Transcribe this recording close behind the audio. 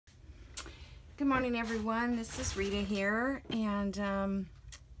Good morning, everyone. This is Rita here, and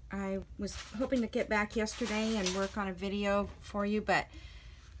I was hoping to get back yesterday and work on a video for you, but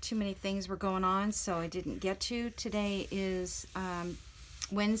too many things were going on, so I didn't get to. Today is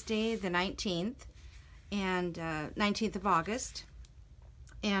Wednesday the 19th, and 19th of August,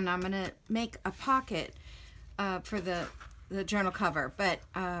 and I'm going to make a pocket for the journal cover, but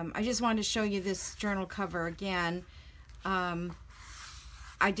I just wanted to show you this journal cover again.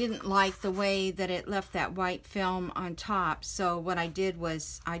 I didn't like the way that it left that white film on top, so what I did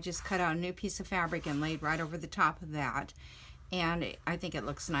was I just cut out a new piece of fabric and laid right over the top of that, and I think it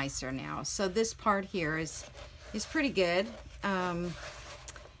looks nicer now. So this part here is pretty good. I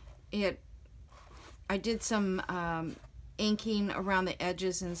did some inking around the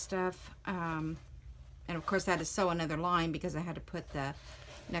edges and stuff, and of course I had to sew another line because I had to put the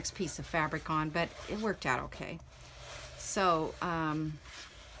next piece of fabric on, but it worked out okay. So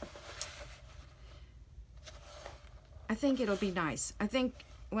I think it'll be nice. I think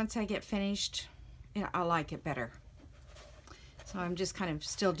once I get finished, I'll like it better. So I'm just kind of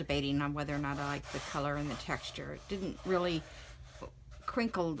still debating on whether or not I like the color and the texture. It didn't really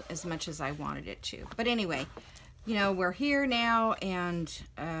crinkle as much as I wanted it to. But anyway, you know, we're here now, and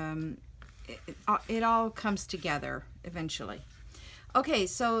it all comes together eventually. Okay,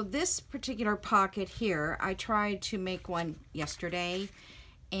 so this particular pocket here, I tried to make one yesterday,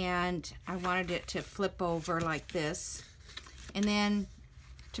 and I wanted it to flip over like this, and then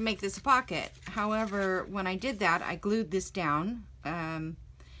to make this a pocket. However, when I did that, I glued this down, and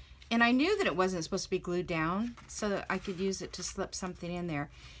I knew that it wasn't supposed to be glued down so that I could use it to slip something in there.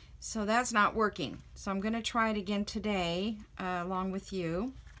 So that's not working. So I'm going to try it again today along with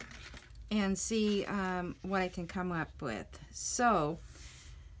you and see what I can come up with. So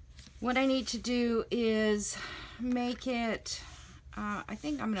what I need to do is make it, I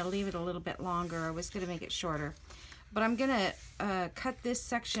think I'm going to leave it a little bit longer. I was going to make it shorter, but I'm going to cut this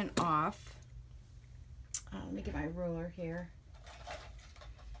section off. Let me get my ruler here.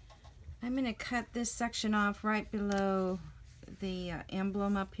 I'm going to cut this section off right below the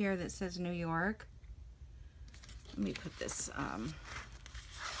emblem up here that says New York. Let me put this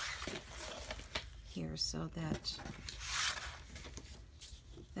here so that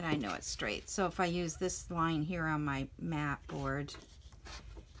I know it's straight. So if I use this line here on my mat board,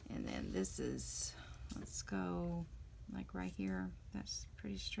 and then this is, let's go like right here, that's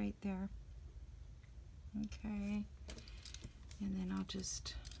pretty straight there. Okay, and then I'll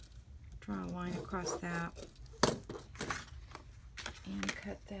just draw a line across that and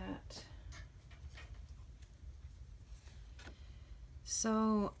cut that.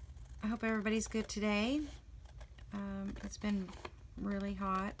 So I hope everybody's good today. It's been really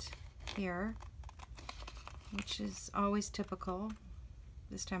hot here, which is always typical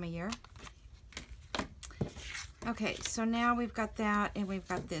this time of year. Okay, so now we've got that and we've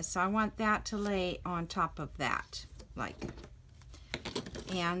got this. So I want that to lay on top of that, like.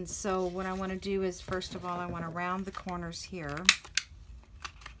 And so what I want to do is, first of all, I want to round the corners here.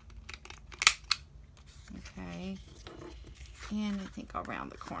 Okay. And I think I'll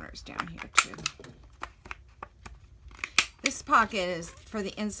round the corners down here too. This pocket is for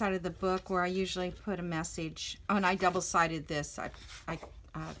the inside of the book where I usually put a message. Oh, and I double-sided this. I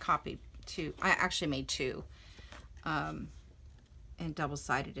copied two. I actually made two and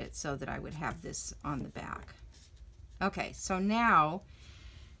double-sided it so that I would have this on the back. Okay, so now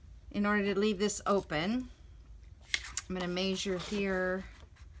in order to leave this open, I'm going to measure here.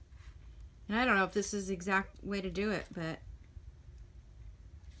 And I don't know if this is the exact way to do it, but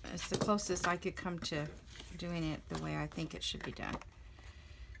it's the closest I could come to doing it the way I think it should be done.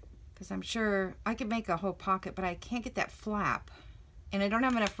 Because I'm sure I could make a whole pocket, but I can't get that flap. And I don't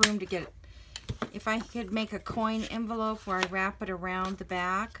have enough room to get it. If I could make a coin envelope where I wrap it around the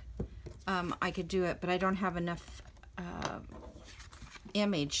back, I could do it, but I don't have enough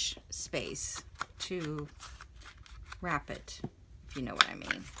image space to wrap it, if you know what I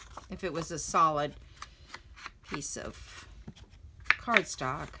mean. If it was a solid piece of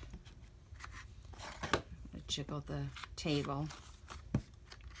cardstock, I'll jiggle the table.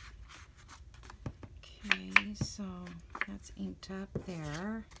 Okay, so that's inked up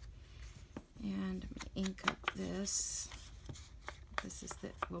there, and I'm gonna ink up this. This is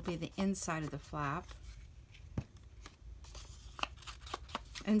will be the inside of the flap.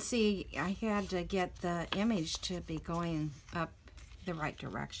 And see, I had to get the image to be going up the right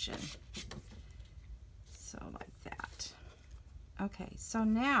direction. So like that. Okay, so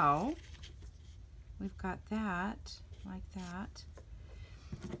now we've got that like that.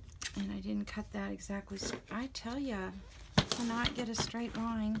 And I didn't cut that exactly. I tell you, I cannot get a straight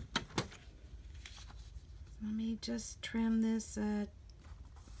line. Let me just trim this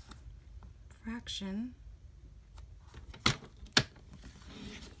fraction.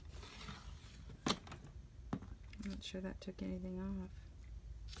 I'm not sure that took anything off.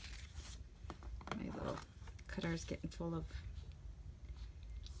 My little cutter's getting full of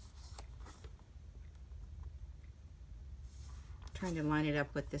trying to line it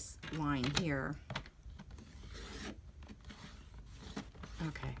up with this line here.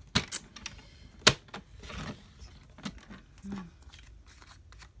 Okay.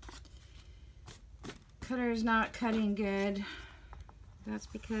 Cutter's not cutting good. That's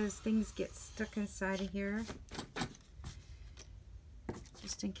because things get stuck inside of here.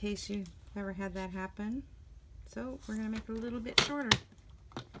 Just in case you ever had that happen. So we're going to make it a little bit shorter.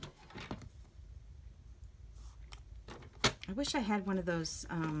 I wish I had one of those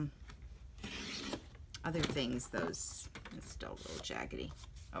other things. Those, it's still a little jaggedy.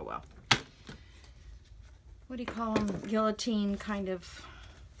 Oh well. What do you call them? Guillotine kind of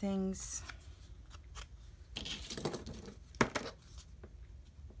things.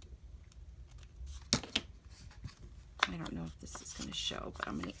 I don't know if this is going to show, but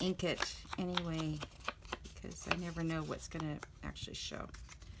I'm going to ink it anyway because I never know what's going to actually show.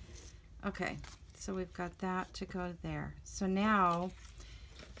 Okay, so we've got that to go there. So now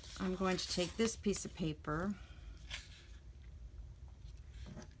I'm going to take this piece of paper.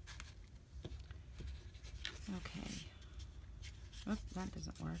 Okay. Oh, that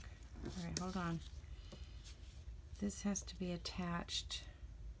doesn't work. All right, hold on. This has to be attached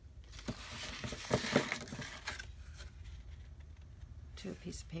to a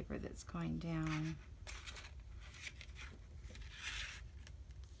piece of paper that's going down.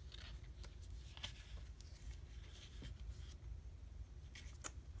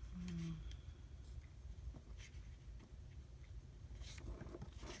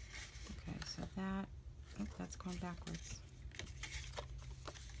 Okay, so that, oh, that's going backwards.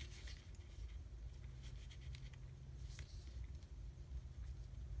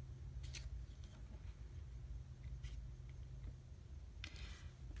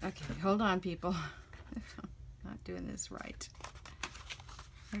 Okay, hold on, people. I'm not doing this right.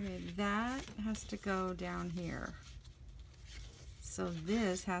 Okay, that has to go down here. So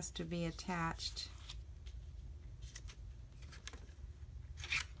this has to be attached.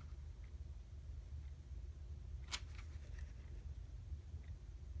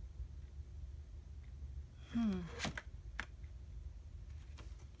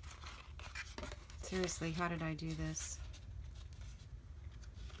 Seriously, how did I do this?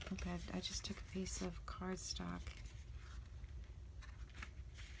 Okay, I just took a piece of cardstock.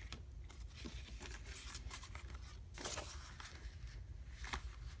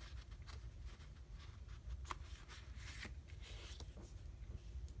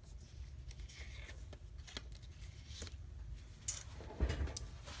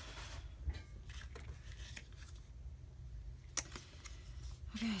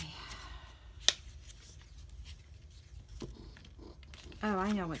 Okay. Oh,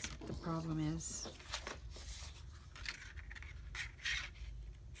 I know what the problem is.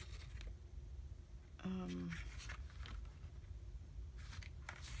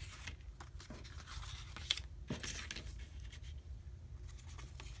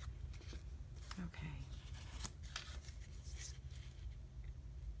 Okay.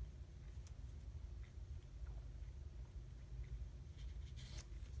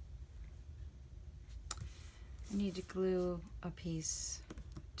 I need to glue a piece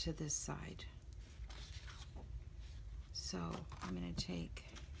to this side. So I'm going to take,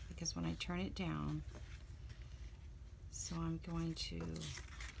 because when I turn it down, so I'm going to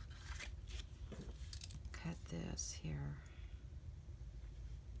cut this here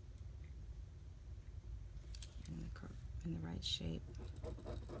in the right shape.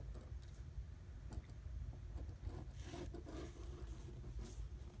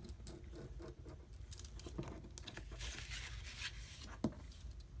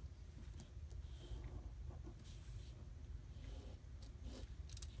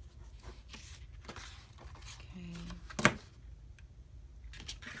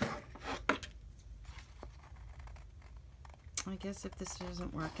 I guess if this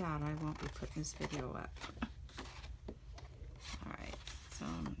doesn't work out, I won't be putting this video up. Alright, so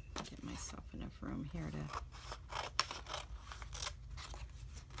I'm getting myself enough room here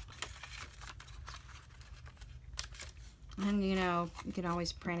to... And you know, you can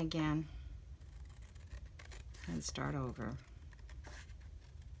always print again and start over.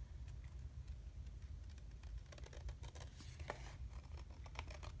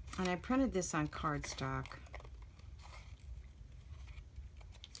 And I printed this on cardstock.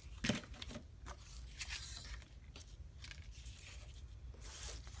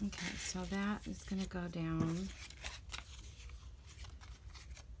 Okay, so that is going to go down.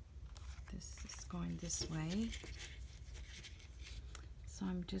 This is going this way. So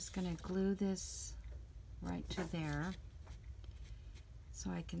I'm just going to glue this right to there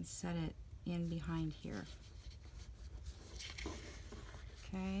so I can set it in behind here.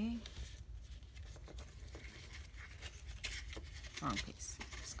 Okay. Wrong piece.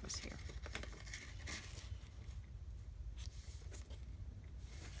 This goes here.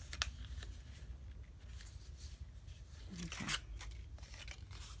 Okay.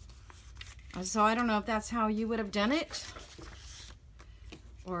 So I don't know if that's how you would have done it,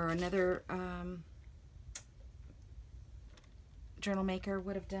 or another journal maker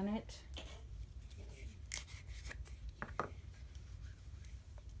would have done it.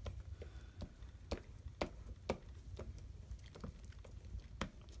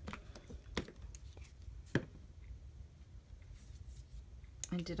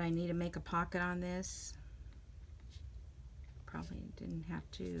 And did I need to make a pocket on this? Probably didn't have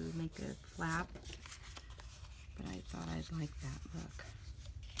to make a flap, but I thought I'd like that look.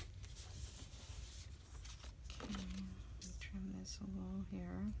 Okay, let me trim this a little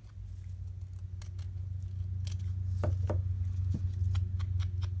here.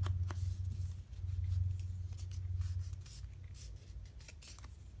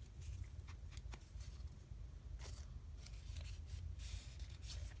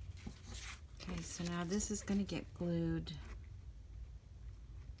 Okay, so now this is going to get glued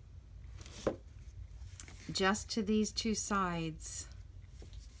just to these two sides,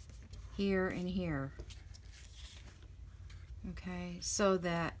 here and here. Okay, so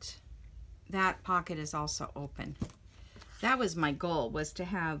that that pocket is also open. That was my goal, was to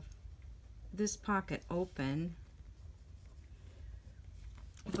have this pocket open.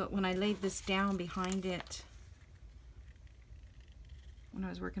 But when I laid this down behind it, when I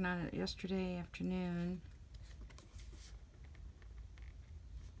was working on it yesterday afternoon,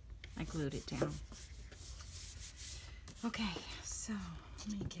 I glued it down. Okay, so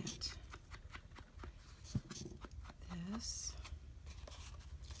let me get this.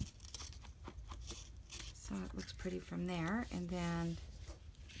 So it looks pretty from there, and then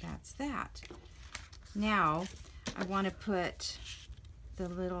that's that. Now I want to put the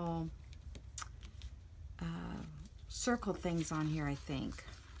little circle things on here, I think.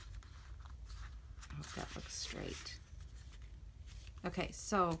 I hope that looks straight. Okay,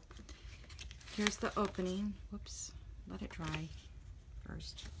 so here's the opening. Whoops, let it dry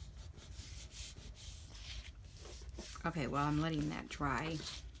first. Okay, well, I'm letting that dry.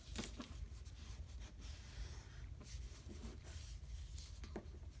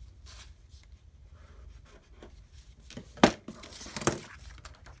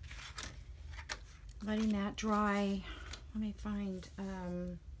 Letting that dry. Let me find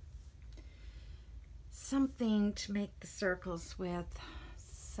something to make the circles with.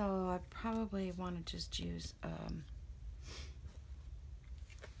 So I probably want to just use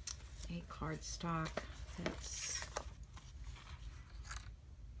a cardstock that's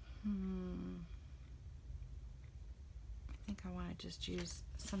I think I want to just use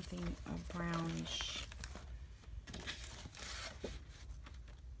something brownish.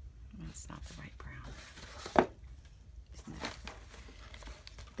 That's not the right brown. Isn't that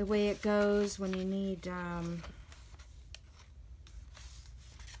the way it goes when you need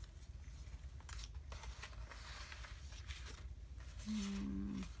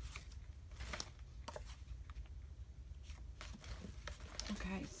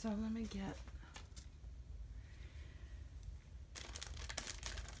okay, so let me get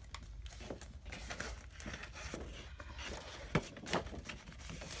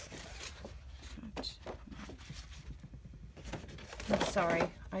I'm sorry,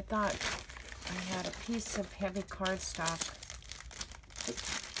 I thought I had a piece of heavy cardstock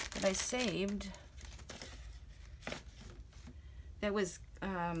that I saved that was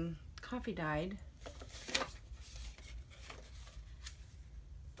coffee dyed.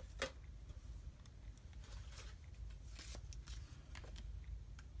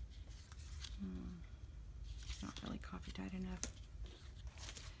 It's not really coffee dyed enough.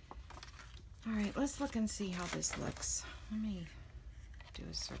 All right, let's look and see how this looks. Let me do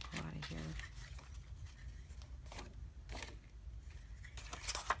a circle out of here.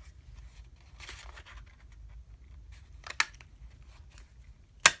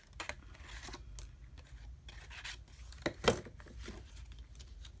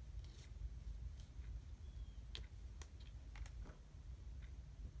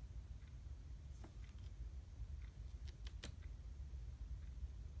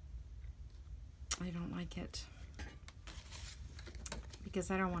 I don't like it because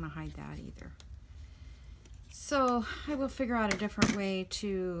I don't want to hide that either. So I will figure out a different way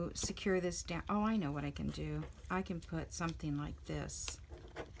to secure this down. Oh, I know what I can do. I can put something like this,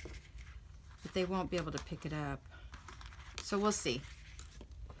 but they won't be able to pick it up. So we'll see.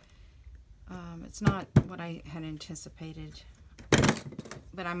 It's not what I had anticipated,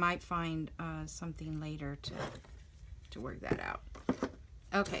 but I might find something later to work that out.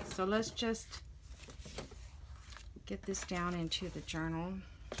 Okay, so let's just get this down into the journal.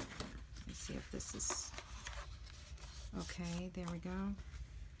 Let's see if this is okay. There we go.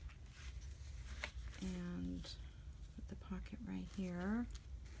 And put the pocket right here.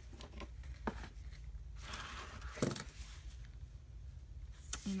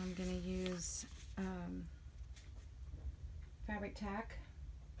 And I'm going to use fabric tack.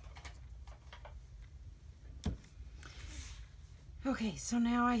 Okay, so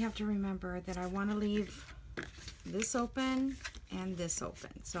now I have to remember that I want to leave this open and this open.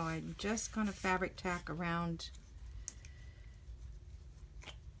 So I'm just going to fabric tack around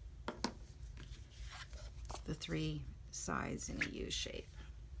the 3 sides in a U shape.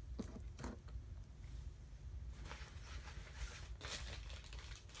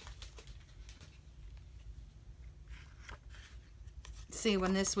 See,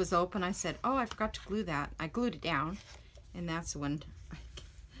 when this was open, I said, oh, I forgot to glue that. I glued it down, and that's when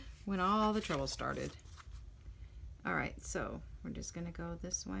all the trouble started. All right, so we're just gonna go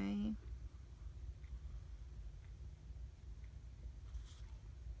this way.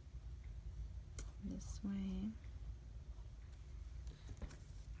 This way.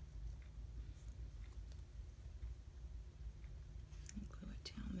 Glue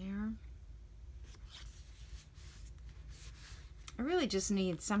it down there. I really just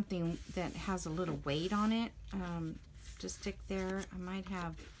need something that has a little weight on it to stick there. I might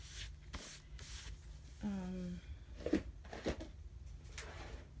have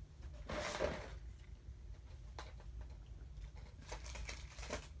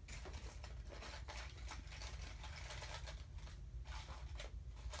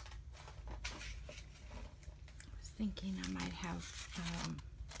thinking I might have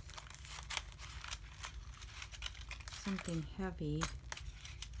something heavy.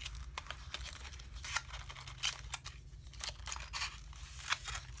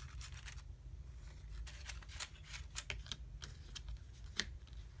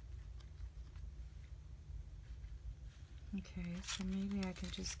 Okay, so maybe I can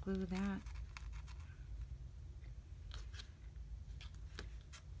just glue that.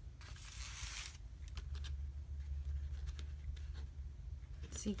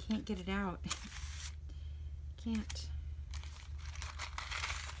 See, you can't get it out. Can't.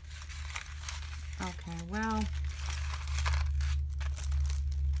 Okay, well,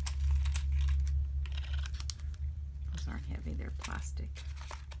 those aren't heavy, they're plastic.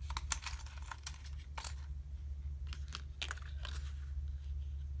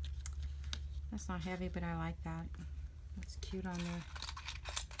 That's not heavy, but I like that. That's cute on there.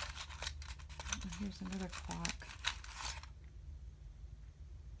 Oh, here's another clock.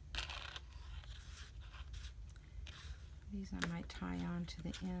 These I might tie on to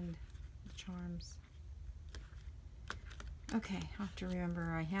the end, the charms. Okay, I'll have to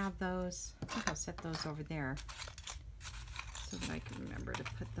remember I have those. I think I'll set those over there so that I can remember to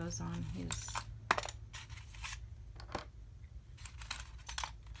put those on his. I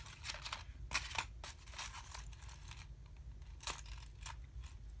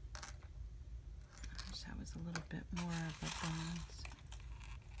wish that was a little bit more of a balance.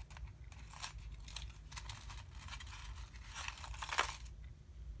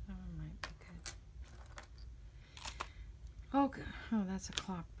 Okay. Oh, that's a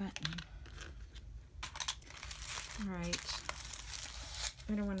clock button. All right.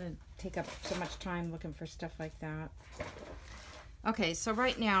 I don't want to take up so much time looking for stuff like that. Okay, so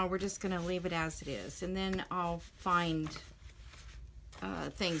right now we're just going to leave it as it is, and then I'll find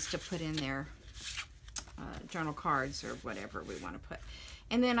things to put in there, journal cards or whatever we want to put.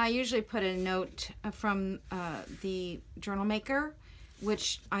 And then I usually put a note from the journal maker,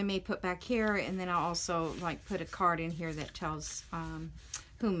 which I may put back here, and then I'll also like put a card in here that tells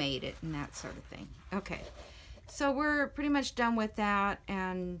who made it and that sort of thing. Okay, so we're pretty much done with that,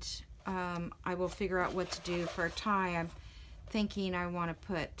 and I will figure out what to do for a tie. I'm thinking I want to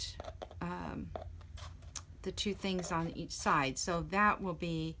put the 2 things on each side, so that will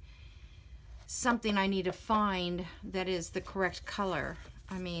be something I need to find that is the correct color.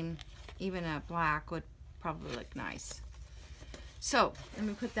 I mean, even a black would probably look nice. So let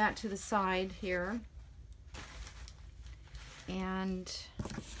me put that to the side here, and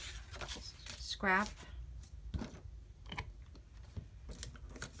scrap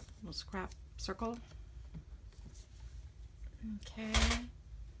little scrap circle. Okay.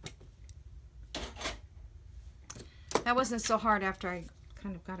 That wasn't so hard after I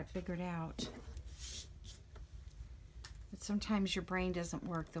kind of got it figured out. But sometimes your brain doesn't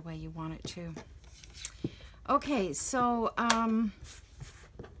work the way you want it to. Okay, so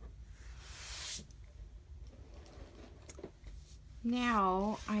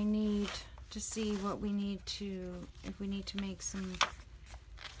now I need to see what we need to, if we need to make some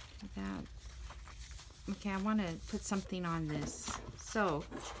of that. Okay, I want to put something on this. So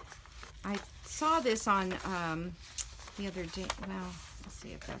I saw this on the other day. Well, let's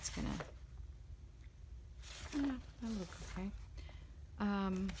see if that's gonna. Yeah, that'll look okay.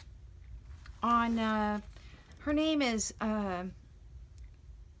 Her name is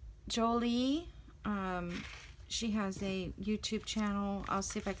Jolie. She has a YouTube channel. I'll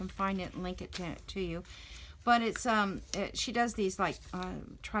see if I can find it and link it to you. But it's she does these like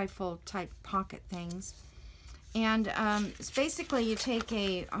trifold type pocket things, and it's basically you take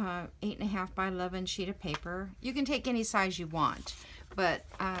a 8.5 by 11 sheet of paper. You can take any size you want, but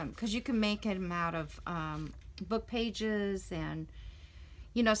because you can make them out of book pages, and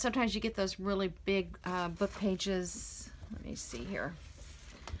you know sometimes you get those really big book pages. Let me see here.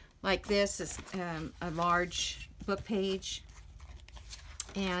 Like this is a large book page,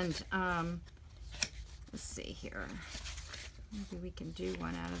 and let's see here. Maybe we can do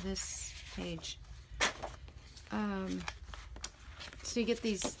one out of this page. So you get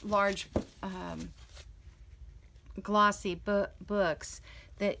these large glossy books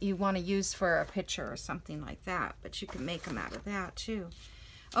that you want to use for a picture or something like that, but you can make them out of that too.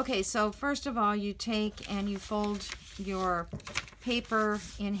 Okay, so first of all, you take and you fold your paper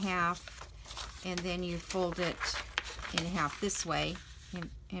in half, and then you fold it in half this way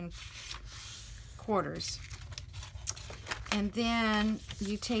in quarters. And then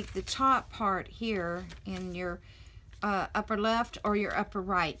you take the top part here in your upper left or your upper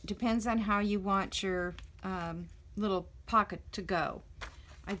right. Depends on how you want your little pocket to go.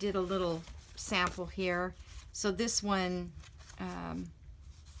 I did a little sample here. So this one, I'm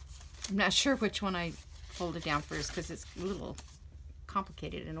not sure which one I folded down first because it's a little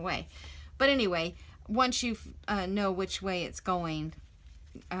complicated in a way. But anyway, once you know which way it's going,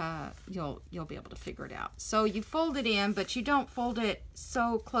 you'll be able to figure it out. So you fold it in, but you don't fold it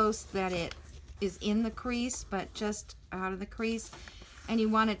so close that it is in the crease, but just out of the crease. And you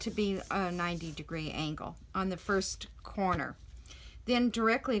want it to be a 90-degree angle on the first corner. Then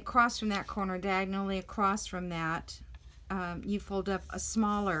directly across from that corner, diagonally across from that, you fold up a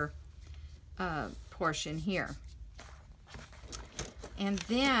smaller portion here. And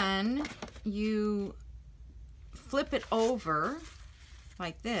then you flip it over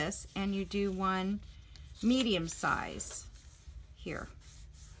like this, and you do one medium size here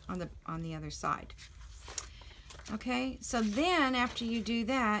on the other side. Okay, so then after you do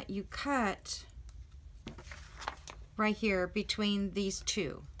that, you cut right here between these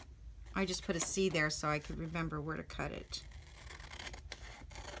two. I just put a C there so I could remember where to cut it.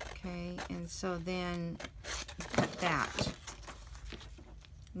 Okay, and so then cut that.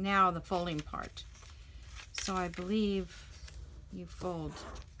 Now the folding part. So I believe you fold.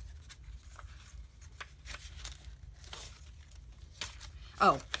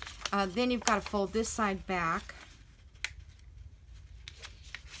 Oh, then you've got to fold this side back.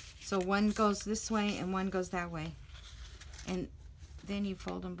 So one goes this way and one goes that way. And then you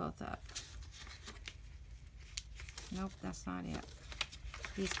fold them both up. Nope, that's not it.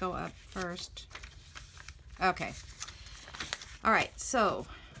 These go up first. Okay. All right, so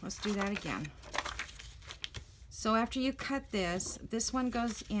let's do that again. So after you cut this, this one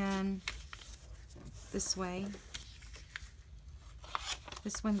goes in this way.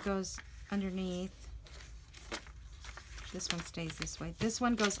 This one goes underneath. This one stays this way. This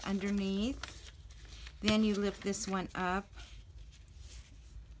one goes underneath. Then you lift this one up.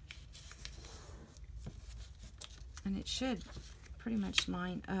 And it should pretty much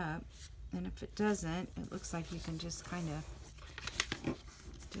line up. And if it doesn't, it looks like you can just kind of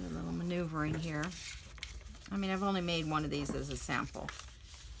do a little maneuvering here. I mean, I've only made one of these as a sample.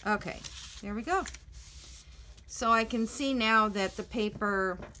 Okay, there we go. So I can see now that the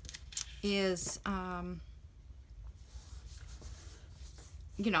paper is,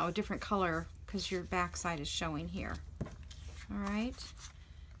 you know, a different color because your back side is showing here. All right.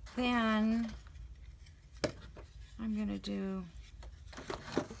 Then I'm going to do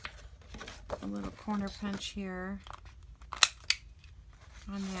a little corner punch here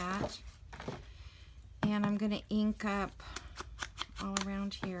on that. And I'm going to ink up all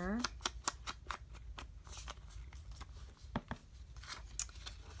around here.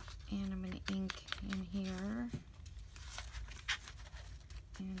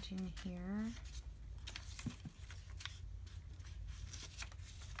 here.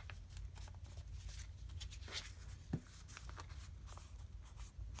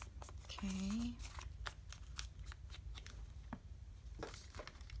 Okay.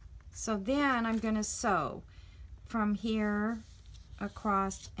 So then I'm going to sew from here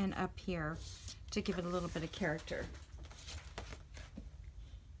across and up here to give it a little bit of character.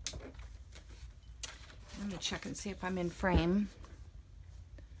 Let me check and see if I'm in frame.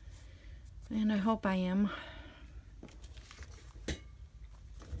 And I hope I am.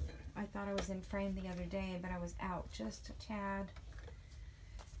 I thought I was in frame the other day, but I was out just a tad.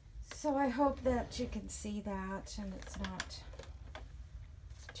 So I hope that you can see that and it's not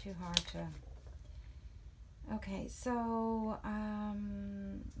too hard to... Okay, so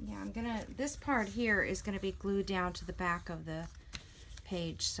yeah, I'm gonna, this part here is gonna be glued down to the back of the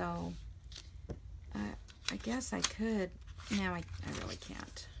page, so I guess I could, no, I really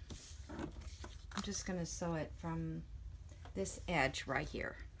can't. I'm just gonna sew it from this edge right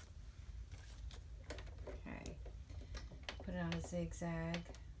here. Okay, put it on a zigzag,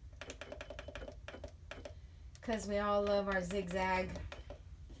 because we all love our zigzag.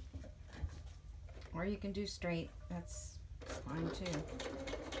 Or you can do straight, that's fine too.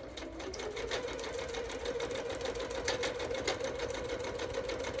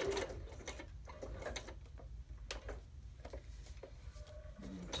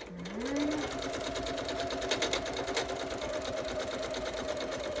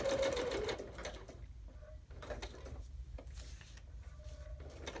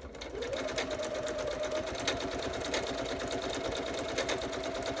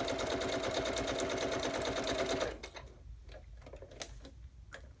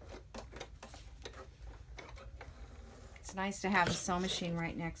 It's nice to have a sewing machine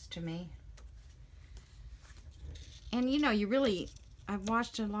right next to me. And you know, I've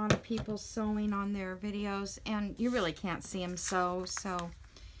watched a lot of people sewing on their videos and you really can't see them sew, so.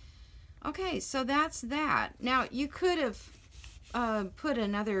 Okay, so that's that. Now, you could have put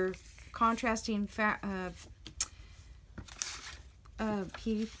another contrasting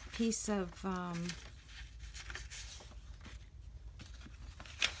piece of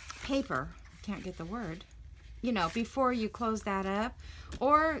paper. I can't get the word. You know, before you close that up.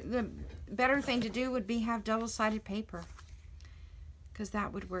 Or the better thing to do would be have double-sided paper, because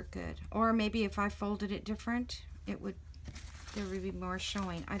that would work good. Or maybe if I folded it different, there would be more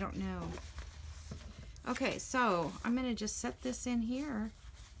showing. I don't know. Okay, so I'm going to just set this in here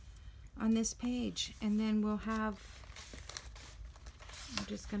on this page, and then we'll have, I'm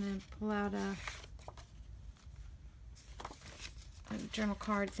just going to pull out a journal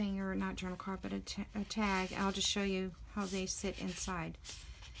card thing, or not journal card, but a tag. I'll just show you how they sit inside.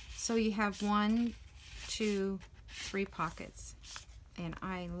 So you have 1, 2, 3 pockets, and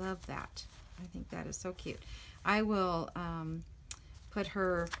I love that. I think that is so cute. I will put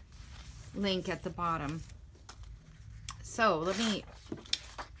her link at the bottom. So let me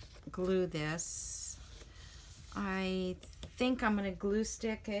glue this. I think I'm going to glue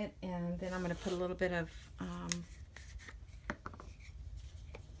stick it, and then I'm going to put a little bit of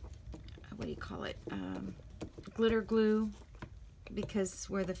what do you call it, glitter glue, because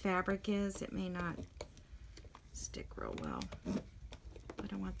where the fabric is, it may not stick real well. I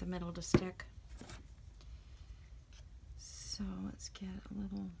don't want the middle to stick. So let's get a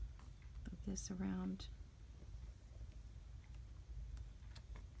little of this around.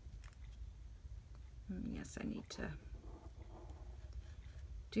 Yes, I need to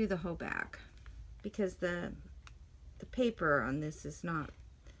do the whole back, because the paper on this is not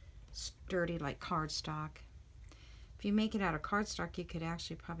sturdy like cardstock. If you make it out of cardstock, you could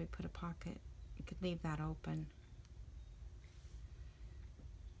actually probably put a pocket. You could leave that open.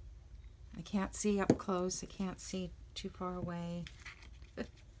 I can't see up close. I can't see too far away.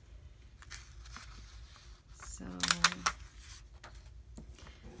 So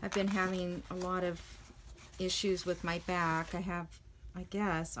I've been having a lot of issues with my back. I have, I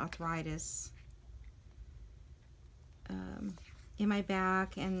guess, arthritis in my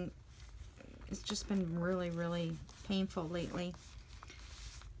back, and it's just been really, really painful lately.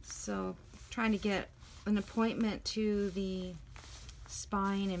 So trying to get an appointment to the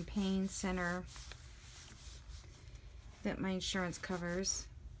spine and pain center that my insurance covers,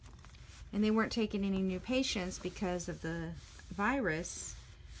 and they weren't taking any new patients because of the virus.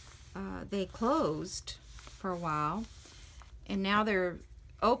 They closed for a while, and now they're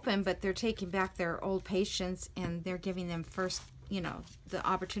open, but they're taking back their old patients, and they're giving them first, you know, the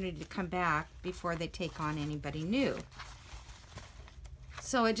opportunity to come back before they take on anybody new.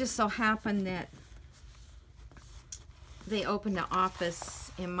 So it just so happened that they opened an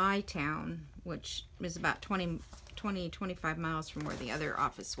office in my town, which is about 25 miles from where the other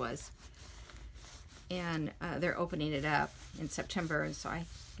office was. And they're opening it up in September, and so I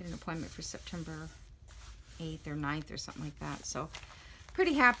get an appointment for September 8th or 9th or something like that. So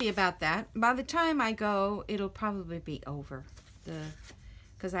pretty happy about that. By the time I go, it'll probably be over,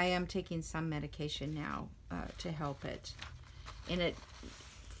 because I am taking some medication now to help it. And it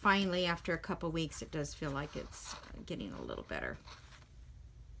finally, after a couple weeks, it does feel like it's getting a little better.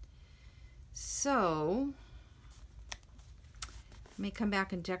 So I may come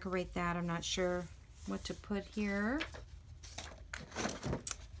back and decorate that. I'm not sure what to put here.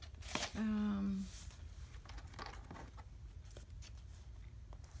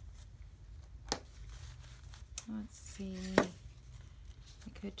 Let's see. I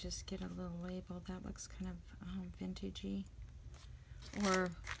could just get a little label that looks kind of vintagey or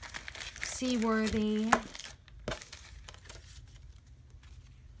seaworthy. Yep.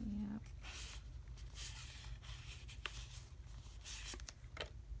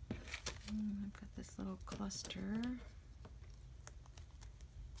 I've got this little cluster.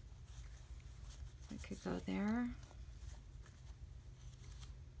 It could go there.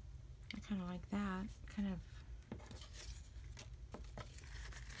 I kind of like that. Kind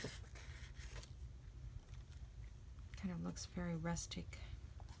of looks very rustic.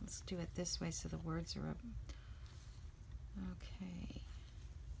 Let's do it this way so the words are up. Okay.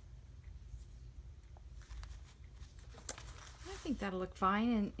 I think that'll look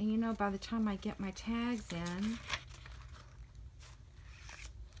fine, and you know, by the time I get my tags in,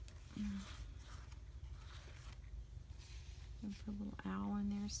 I'll put a little owl in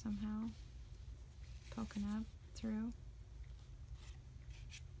there somehow, poking up through.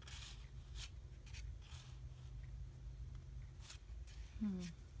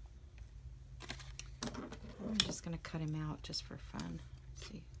 I'm just going to cut him out just for fun. Let's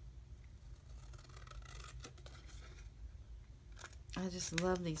see. I just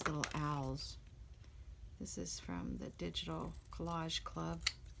love these little owls. This is from the Digital Collage Club.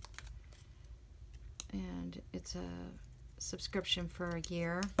 And it's a subscription for a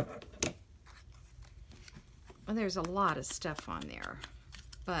year. Well, there's a lot of stuff on there.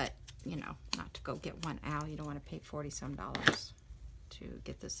 But, you know, not to go get one owl. You don't want to pay $40-some to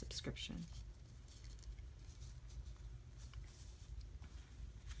get the subscription.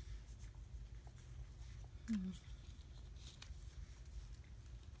 I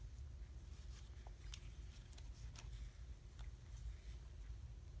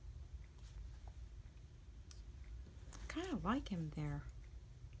kind of like him there.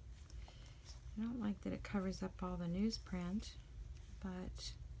 I don't like that it covers up all the newsprint,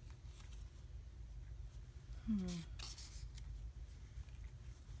 but no.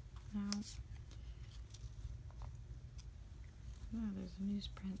 Oh, there's a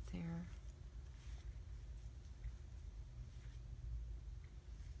newsprint there.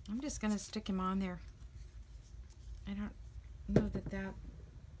 I'm just going to stick him on there. I don't know that that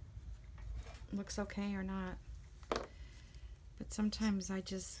looks okay or not. But sometimes I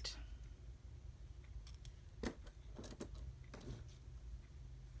just...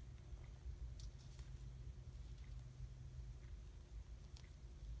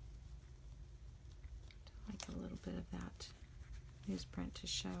 like a little bit of that newsprint to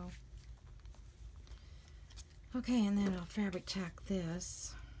show. Okay, and then I'll fabric tack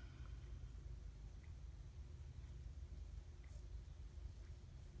this.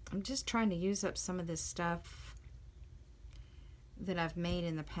 I'm just trying to use up some of this stuff that I've made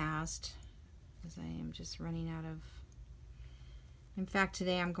in the past, because I am just running out of... In fact,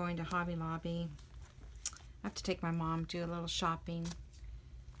 today I'm going to Hobby Lobby. I have to take my mom to a little shopping.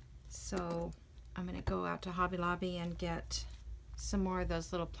 So I'm going to go out to Hobby Lobby and get some more of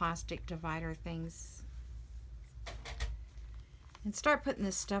those little plastic divider things. And start putting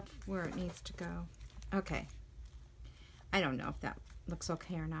this stuff where it needs to go. Okay. I don't know if that looks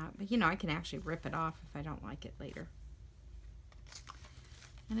okay or not, but you know, I can actually rip it off if I don't like it later.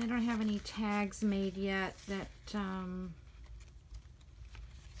 And I don't have any tags made yet that, well,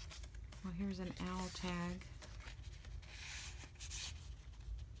 here's an owl tag.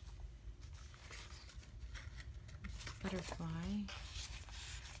 Butterfly.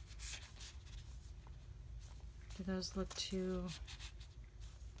 Do those look too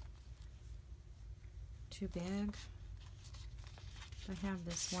big? I have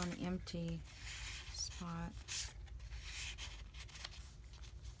this one empty spot.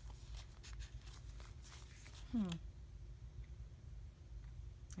 I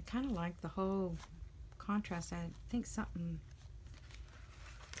kind of like the whole contrast. I think something,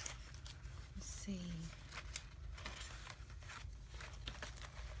 let's see.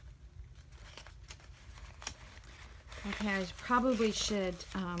 Okay, I probably should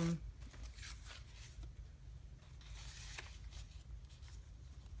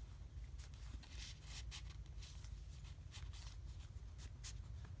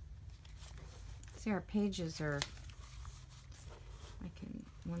see, our pages are,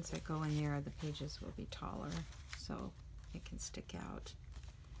 once I go in there, the pages will be taller, so it can stick out.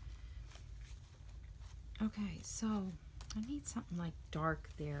 Okay, so I need something like dark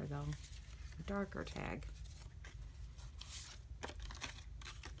there, though. A darker tag.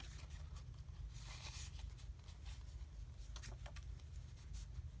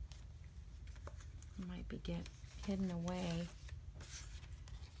 Might be get hidden away.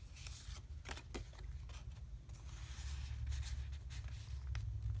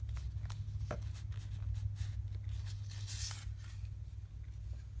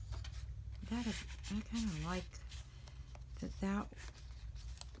 I kind of like that.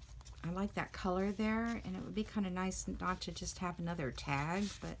 I like that color there, and it would be kind of nice not to just have another tag,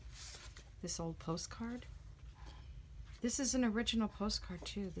 but this old postcard. This is an original postcard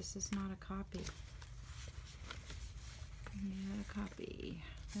too. This is not a copy. Not a copy.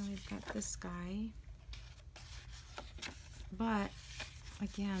 Then we've got this guy, but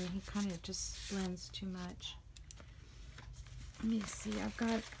again, he kind of just blends too much. Let me see. I've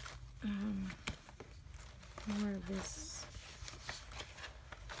got more of this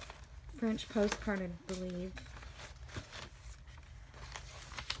French postcard, I believe.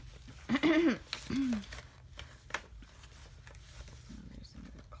 Oh, there's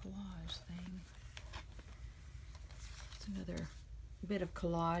another collage thing. It's another bit of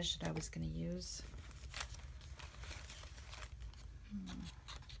collage that I was going to use.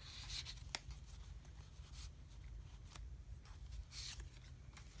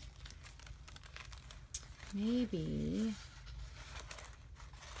 Maybe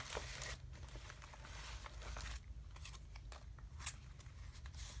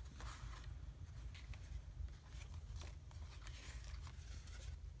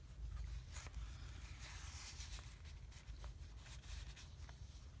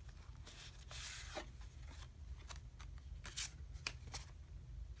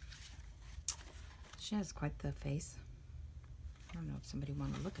she has quite the face. I don't know if somebody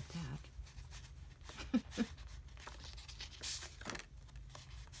want to look at that.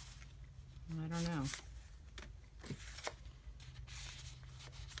 I don't know.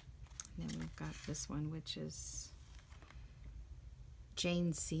 And then we've got this one, which is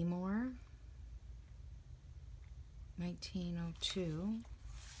Jane Seymour, 1902.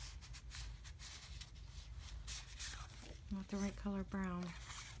 Not the right color brown.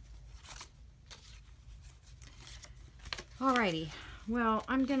 Alrighty, well,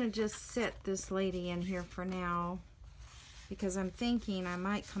 I'm gonna just sit this lady in here for now, because I'm thinking I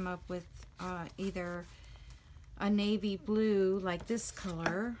might come up with either a navy blue like this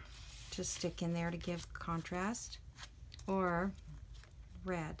color to stick in there to give contrast, or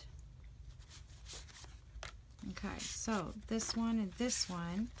red. Okay, so this one and this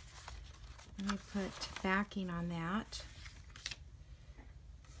one, let me put backing on that.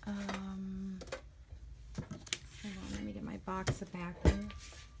 Hold on, let me get my box of backing.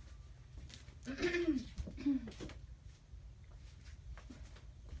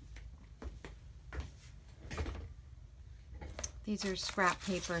 These are scrap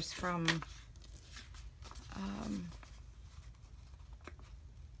papers from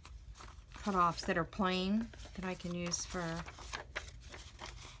cut-offs that are plain that I can use for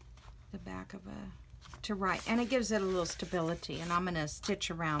the back of to write, and it gives it a little stability. And I'm going to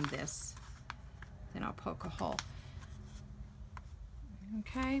stitch around this, then I'll poke a hole.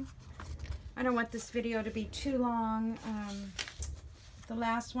 Okay, I don't want this video to be too long. The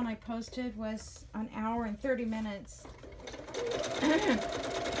last one I posted was an hour and 30 minutes. An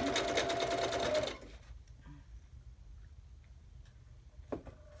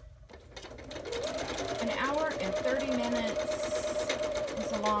hour and 30 minutes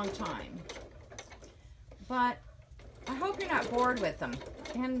is a long time, but I hope you're not bored with them.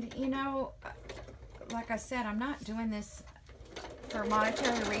 And you know, like I said, I'm not doing this for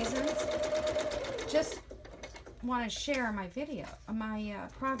monetary reasons. Just want to share my video, my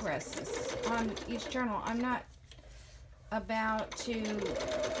progress on each journal. I'm not about to,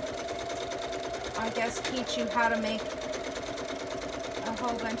 I guess, teach you how to make a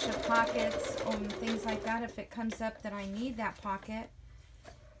whole bunch of pockets or things like that. If it comes up that I need that pocket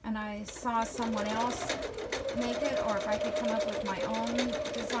and I saw someone else make it, or if I could come up with my own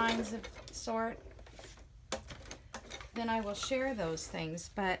designs of sort, then I will share those things.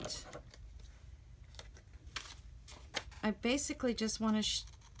 But I basically just want to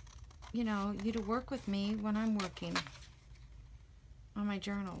you know, you to work with me when I'm working on my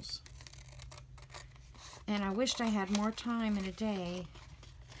journals. And I wished I had more time in a day,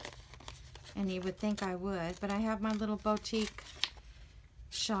 and you would think I would, but I have my little boutique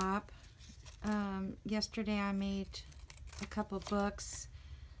shop. Yesterday I made a couple books.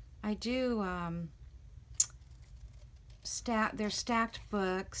 I do they're stacked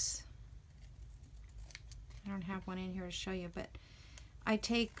books. I don't have one in here to show you, but I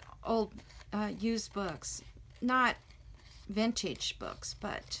take old used books, not vintage books,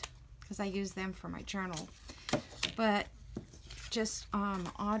 but because I use them for my journal, but just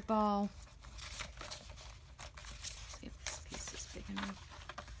oddball. Let's see if this piece is big enough.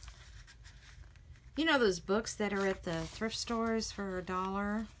 You know those books that are at the thrift stores for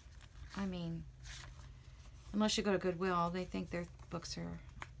 $1? I mean, unless you go to Goodwill, they think their books are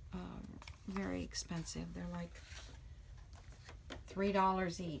very expensive. They're like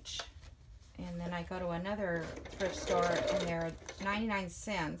 $3 each. And then I go to another thrift store and they're 99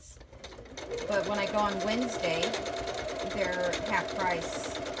 cents. But when I go on Wednesday, they're half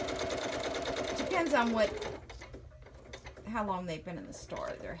price. Depends on how long they've been in the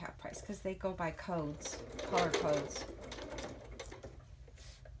store. They're half price because they go by codes, color codes.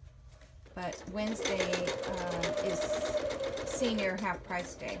 But Wednesday is senior half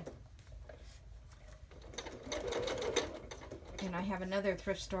price day. And I have another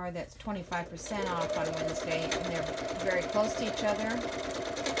thrift store that's 25% off on Wednesday, and they're very close to each other.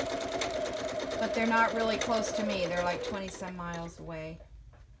 But they're not really close to me. They're like 20-some miles away.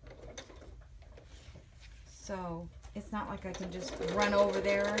 So it's not like I can just run over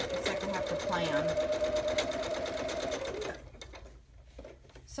there. It's like I have to plan.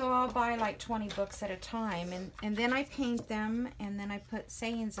 So I'll buy like 20 books at a time, and then I paint them, and then I put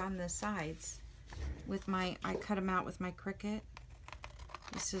sayings on the sides with I cut them out with my Cricut.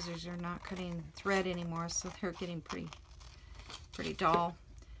 These scissors are not cutting thread anymore, so they're getting pretty dull.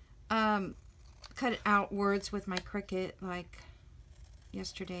 Cut out words with my Cricut, like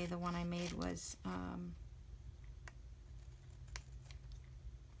yesterday the one I made was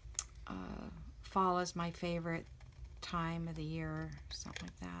fall is my favorite time of the year, something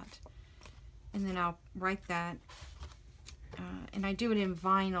like that. And then I'll write that, and I do it in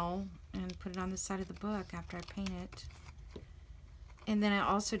vinyl and put it on the side of the book after I paint it. And then I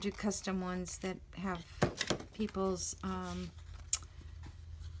also do custom ones that have people's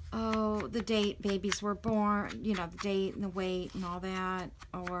the date babies were born, you know, the date and the weight and all that.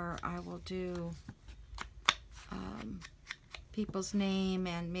 Or I will do people's name,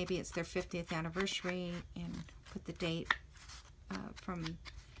 and maybe it's their 50th anniversary, and put the date from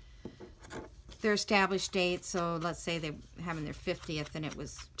their established date. So let's say they're having their 50th, and it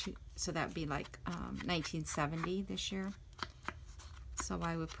was so that would be like 1970 this year. So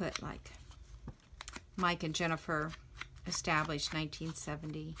I would put like Mike and Jennifer established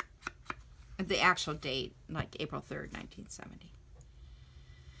 1970, the actual date, like April 3rd, 1970.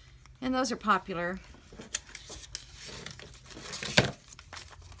 And those are popular.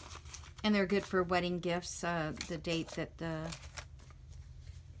 And they're good for wedding gifts, the date that the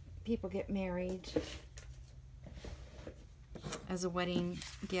people get married, as a wedding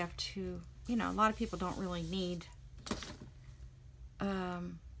gift to, you know, a lot of people don't really need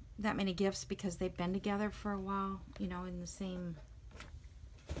that many gifts because they've been together for a while, you know, in the same,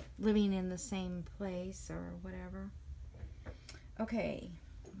 living in the same place or whatever. Okay,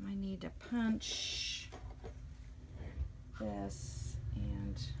 I need to punch this,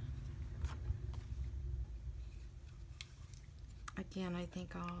 and again, I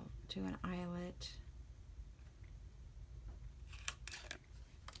think I'll do an eyelet.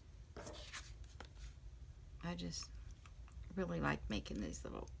 I just really like making these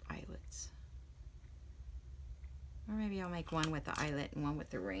little eyelets. Or maybe I'll make one with the eyelet and one with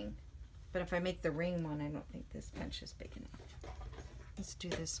the ring. But if I make the ring one, I don't think this punch is big enough. Let's do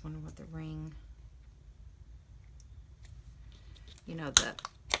this one with the ring. You know, the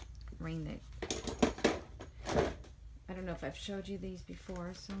ring that, I don't know if I've showed you these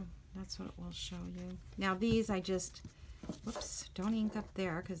before, so that's what we'll show you. Now these I just, whoops, don't ink up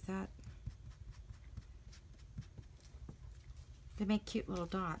there, because that, they make cute little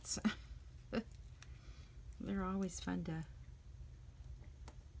dots. They're always fun to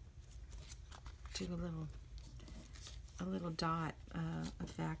do a little dot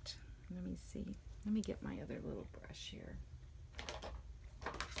effect. Let me see. Let me get my other little brush here.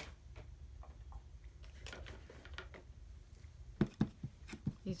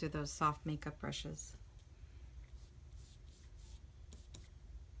 These are those soft makeup brushes.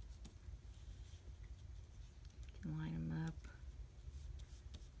 Line them up.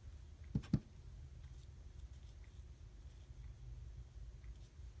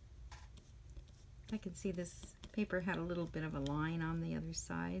 I can see this paper had a little bit of a line on the other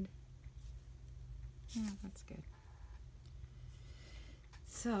side. Yeah, that's good.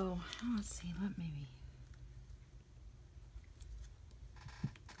 So, let's see, let maybe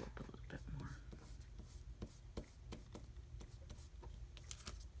go up a little bit more.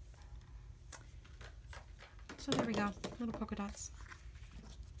 So there we go, little polka dots.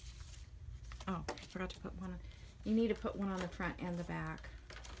 Oh, I forgot to put one on. You need to put one on the front and the back,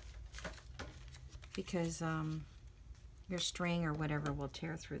 because your string or whatever will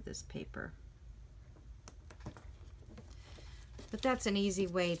tear through this paper. But that's an easy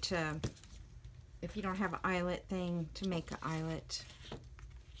way to, if you don't have an eyelet thing, to make an eyelet.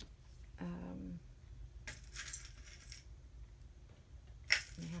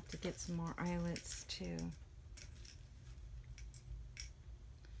 You have to get some more eyelets too.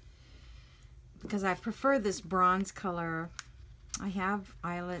 Because I prefer this bronze color. I have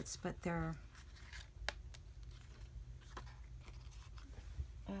eyelets, but they're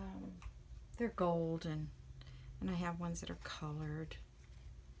gold, and I have ones that are colored.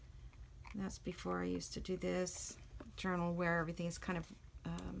 And that's before I used to do this journal where everything is kind of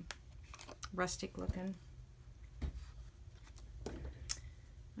rustic looking.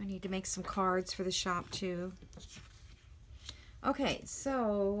 I need to make some cards for the shop too. Okay,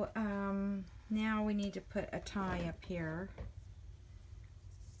 so now we need to put a tie up here.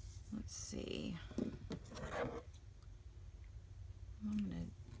 Let's see. I'm gonna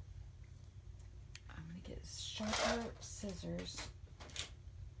get sharper scissors.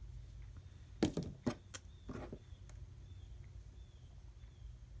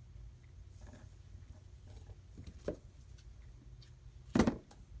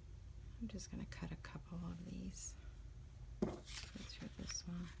 I'm just gonna cut a couple of these. Go through this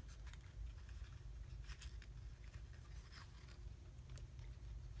one.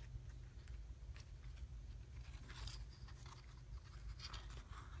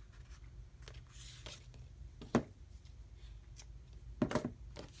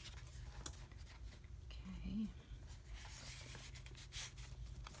 Okay.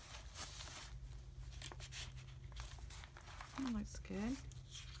 That looks good.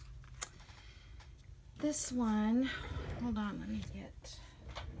 This one, hold on, let me get.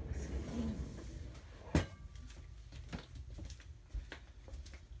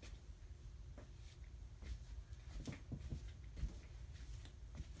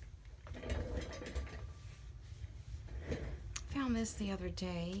 Found this the other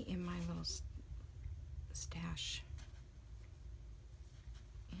day in my little stash,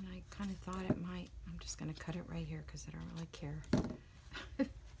 and I kind of thought it might. I'm just going to cut it right here because I don't really care.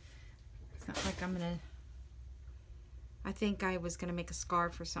 It's not like I'm going to. I think I was going to make a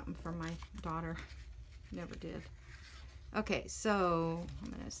scarf or something for my daughter. Never did. Okay, so I'm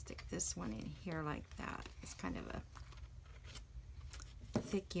going to stick this one in here like that. It's kind of a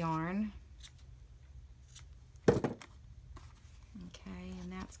thick yarn. Okay,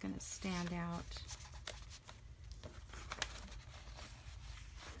 and that's going to stand out.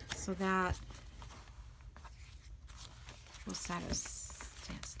 So that will stand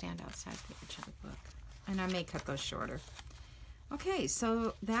outside the edge of the book. And I may cut those shorter. Okay,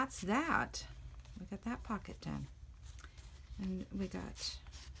 so that's that. We got that pocket done. And we got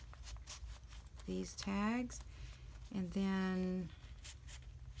these tags. And then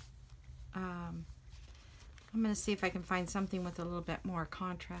I'm going to see if I can find something with a little bit more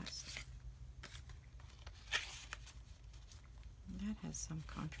contrast. That has some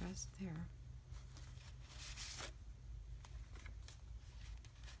contrast there.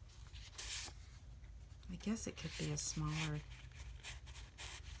 I guess it could be a smaller.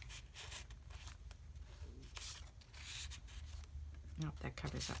 Nope, that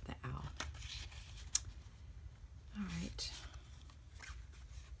covers up the owl. All right.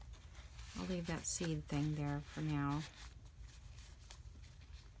 I'll leave that seed thing there for now.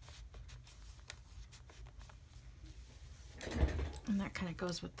 And that kind of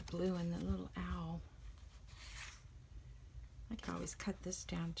goes with the blue and the little owl. I can always cut this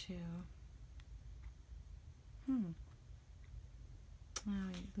down too. Oh,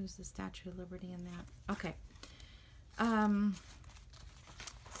 you lose the Statue of Liberty in that. Okay.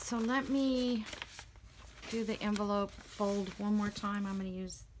 So let me do the envelope fold one more time. I'm going to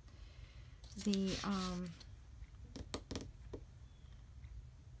use the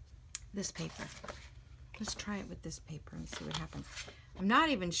this paper. Let's try it with this paper and see what happens. I'm not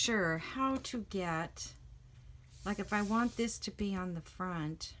even sure how to get, like if I want this to be on the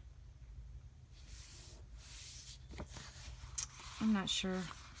front, I'm not sure.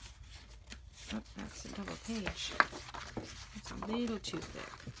 Oh, that's a double page. It's a little too thick.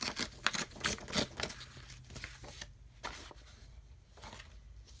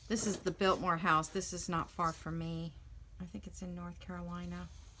 This is the Biltmore house. This is not far from me. I think it's in North Carolina.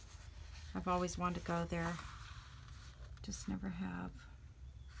 I've always wanted to go there. Just never have.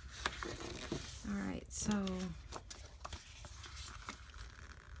 Alright, so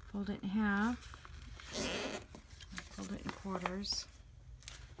fold it in half. Fold it in quarters.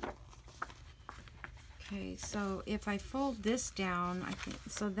 Okay, so if I fold this down, I think,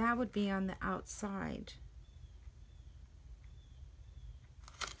 so that would be on the outside.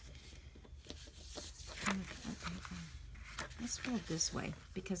 Let's fold this way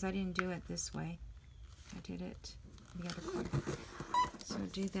because I didn't do it this way. I did it the other corner. So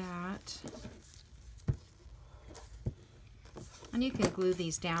do that. And you can glue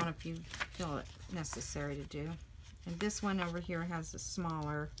these down if you feel it necessary to do. And this one over here has a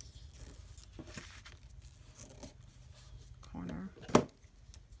smaller corner.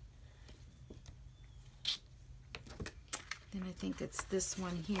 Then I think it's this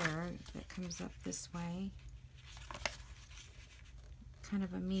one here that comes up this way. Kind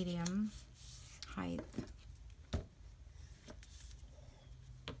of a medium height.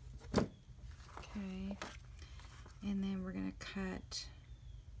 Okay. And then we're going to cut,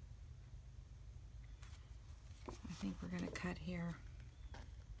 I think we're going to cut here.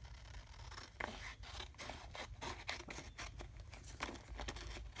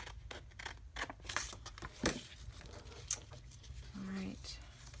 Alright,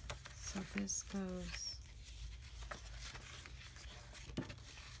 so this goes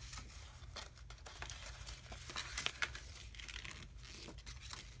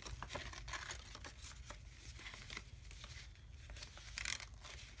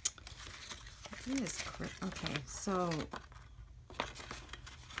okay, so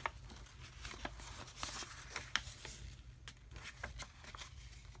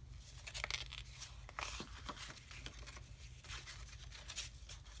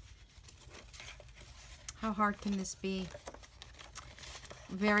how hard can this be?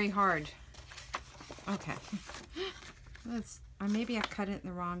 Very hard. Okay. Maybe I cut it in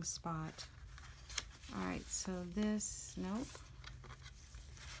the wrong spot. Alright, so this, nope.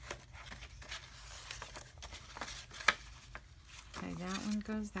 Okay, that one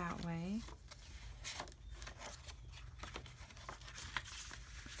goes that way.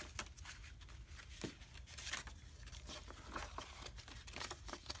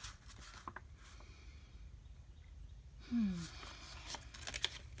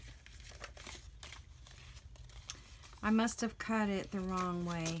 I must have cut it the wrong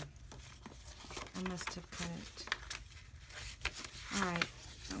way. I must have cut it. Alright,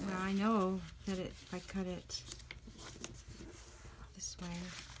 well I know that if I cut it this way,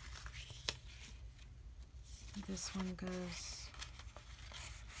 this one goes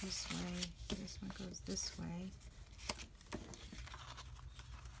this way, this one goes this way.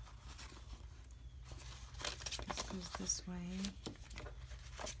 This goes this way.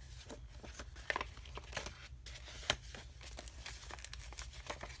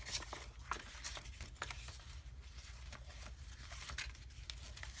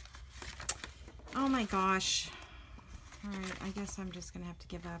 Oh my gosh. Alright, I guess I'm just going to have to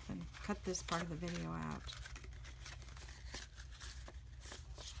give up and cut this part of the video out.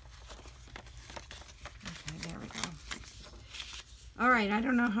 Okay, there we go. Alright, I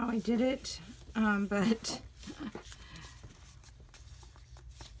don't know how I did it, but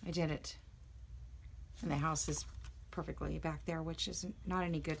I did it. And the house is perfectly back there, which is not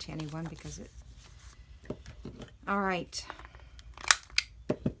any good to anyone because it... Alright.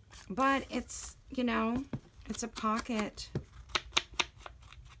 But it's, you know, it's a pocket.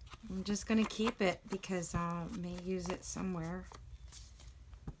 I'm just going to keep it because I may use it somewhere.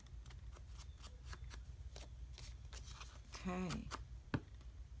 Okay.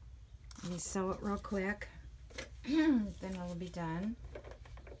 Let me sew it real quick. Then it'll be done.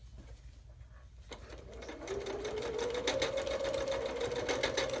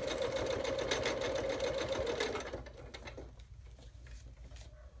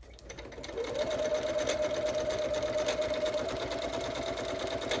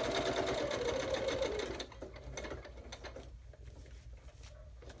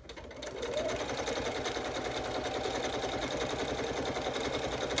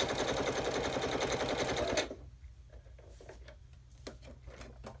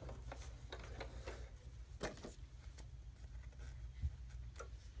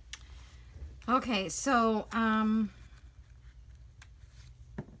 Okay, so I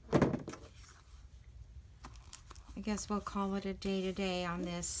guess we'll call it a day today on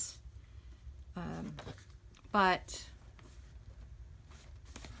this. But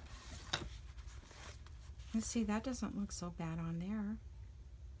let's see, that doesn't look so bad on there.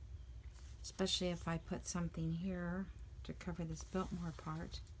 especially if I put something here to cover this Biltmore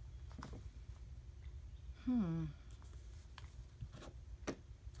part.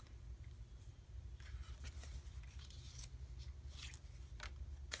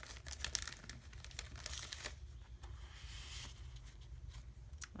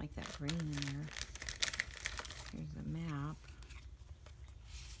 Like that green in there. Here's the map.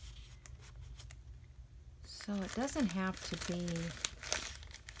 So it doesn't have to be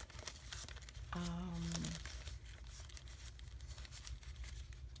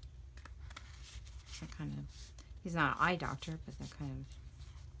kind of, he's not an eye doctor, but they're kind of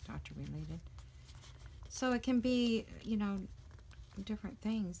doctor related. So it can be, you know, different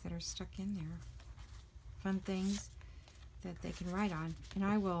things that are stuck in there. Fun things that they can write on. And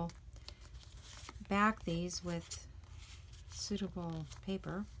I will back these with suitable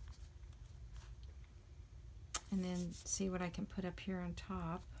paper. And then see what I can put up here on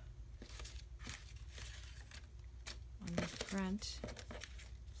top. On the front.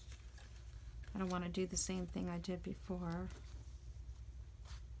 I don't want to do the same thing I did before.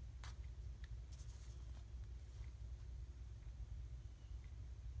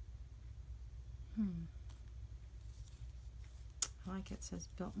 I like it says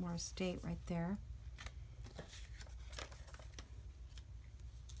Biltmore Estate right there.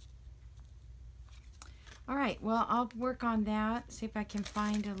 All right, well, I'll work on that, see if I can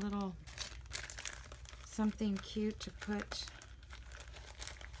find a little something cute to put.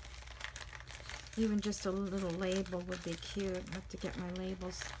 Even just a little label would be cute. I have to get my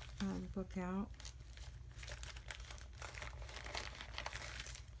labels book out.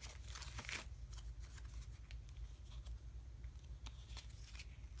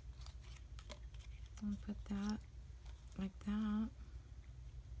 I'll put that like that.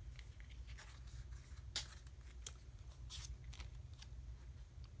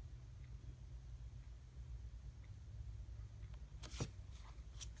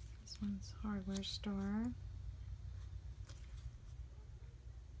 This one's hardware store.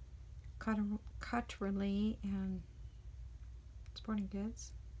 Cutlery and sporting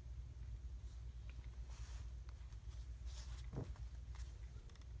goods.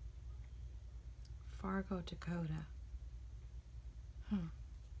 Fargo, Dakota.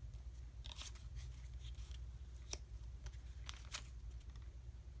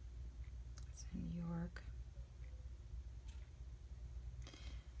 It's in New York.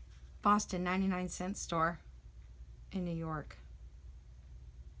 Boston, 99-cent store in New York.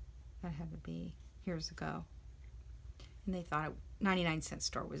 That had to be years ago. And they thought a 99-cent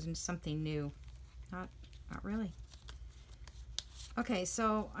store was something new. Not really. Okay,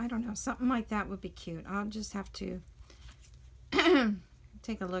 so I don't know, something like that would be cute. I'll just have to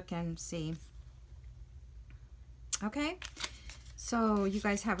take a look and see. Okay, so you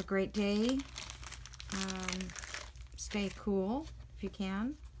guys have a great day. Stay cool if you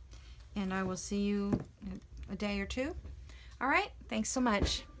can. And I will see you in a day or two. All right, thanks so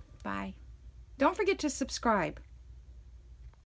much. Bye. Don't forget to subscribe.